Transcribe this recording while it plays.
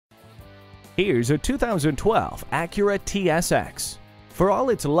Here's a 2012 Acura TSX. For all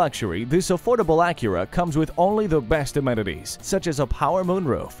its luxury, this affordable Acura comes with only the best amenities, such as a power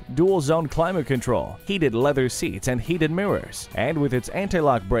moonroof, dual-zone climate control, heated leather seats and heated mirrors. And with its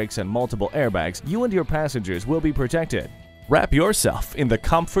anti-lock brakes and multiple airbags, you and your passengers will be protected. Wrap yourself in the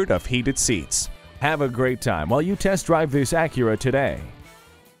comfort of heated seats. Have a great time while you test drive this Acura today.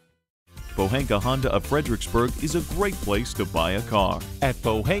 Pohanka Honda of Fredericksburg is a great place to buy a car. At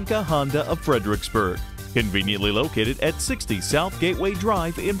Pohanka Honda of Fredericksburg, conveniently located at 60 South Gateway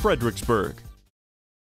Drive in Fredericksburg.